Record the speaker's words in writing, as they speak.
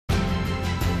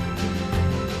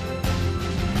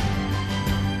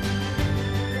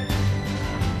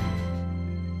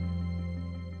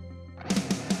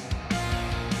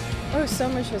Oh, so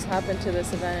much has happened to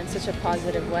this event in such a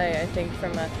positive way. I think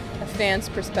from a fan's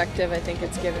perspective, I think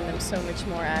it's given them so much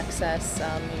more access,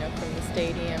 from the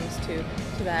stadiums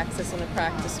to the access on the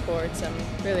practice courts.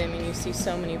 Really, I mean, you see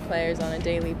so many players on a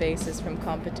daily basis, from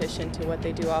competition to what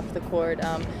they do off the court.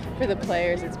 For the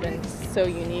players, it's been so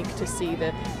unique to see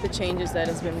the changes that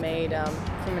has been made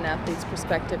from an athlete's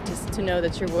perspective. To know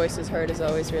that your voice is heard is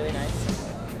always really nice.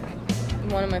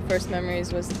 One of my first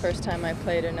memories was the first time I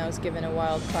played and I was given a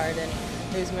wild card, and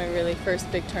it was my really first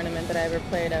big tournament that I ever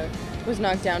played. I was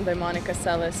knocked down by Monica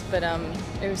Seles, but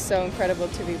it was so incredible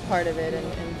to be part of it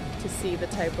and to see the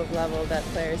type of level that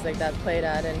players like that played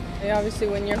at. And obviously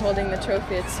when you're holding the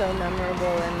trophy, it's so memorable,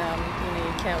 and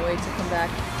you can't wait to come back